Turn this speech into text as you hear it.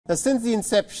Now, since the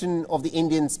inception of the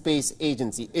Indian Space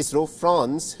Agency, ISRO,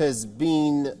 France has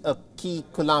been a key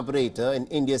collaborator in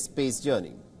India's space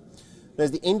journey.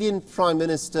 Whereas the Indian Prime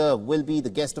Minister will be the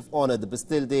guest of honor at the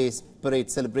Bastille Days parade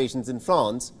celebrations in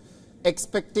France,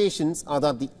 expectations are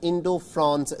that the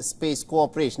Indo-France space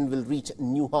cooperation will reach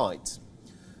new heights.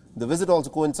 The visit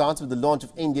also coincides with the launch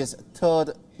of India's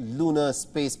third lunar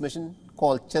space mission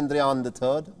called Chandrayaan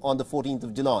III on the 14th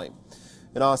of July.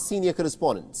 And our senior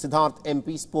correspondent, Siddharth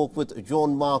MP, spoke with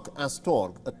John Mark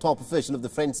Stork, a top official of the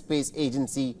French Space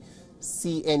Agency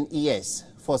CNES,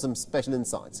 for some special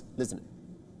insights. Listen.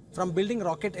 From building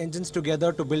rocket engines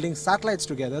together to building satellites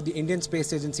together, the Indian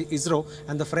Space Agency ISRO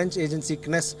and the French agency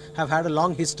CNES have had a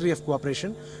long history of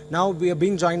cooperation. Now we are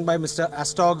being joined by Mr.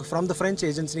 Stork from the French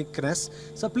agency CNES.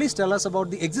 So please tell us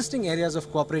about the existing areas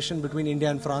of cooperation between India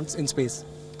and France in space.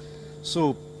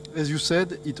 So, as you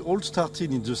said, it all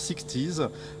started in the 60s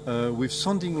with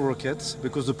sounding rockets,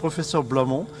 because the Professor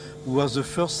Blamont, who was the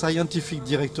first scientific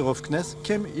director of CNES,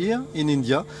 came here in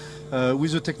India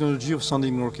with the technology of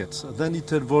sounding rockets. Then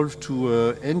it evolved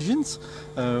to engines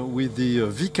with the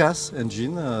VCAS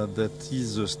engine that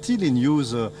is still in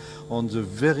use on the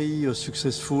very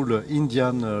successful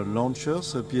Indian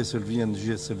launchers, PSLV and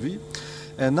GSLV.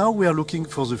 And now we are looking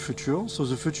for the future. So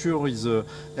the future is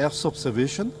Earth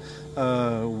observation.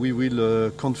 We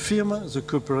will confirm the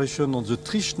cooperation on the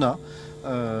Trishna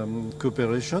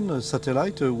cooperation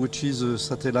satellite, which is a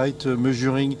satellite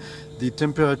measuring the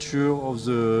temperature of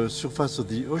the surface of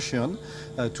the ocean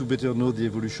to better know the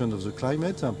evolution of the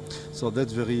climate. So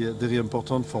that's very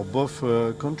important for both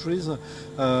countries.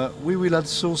 We will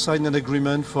also sign an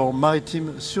agreement for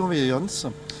maritime surveillance.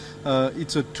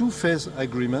 It's a two-phase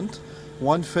agreement.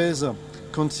 One phase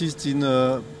consists in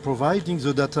providing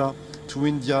the data to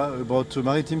India about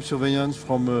maritime surveillance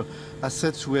from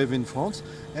assets we have in France.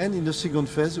 And in the second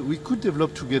phase, we could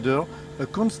develop together a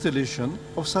constellation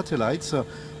of satellites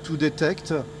to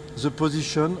detect the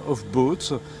position of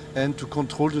boats and to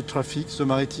control the traffic, the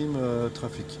maritime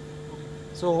traffic.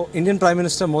 So Indian Prime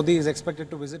Minister Modi is expected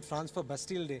to visit France for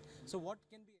Bastille Day. So what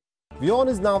can be... WION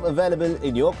is now available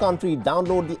in your country.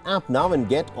 Download the app now and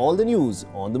get all the news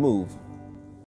on the move.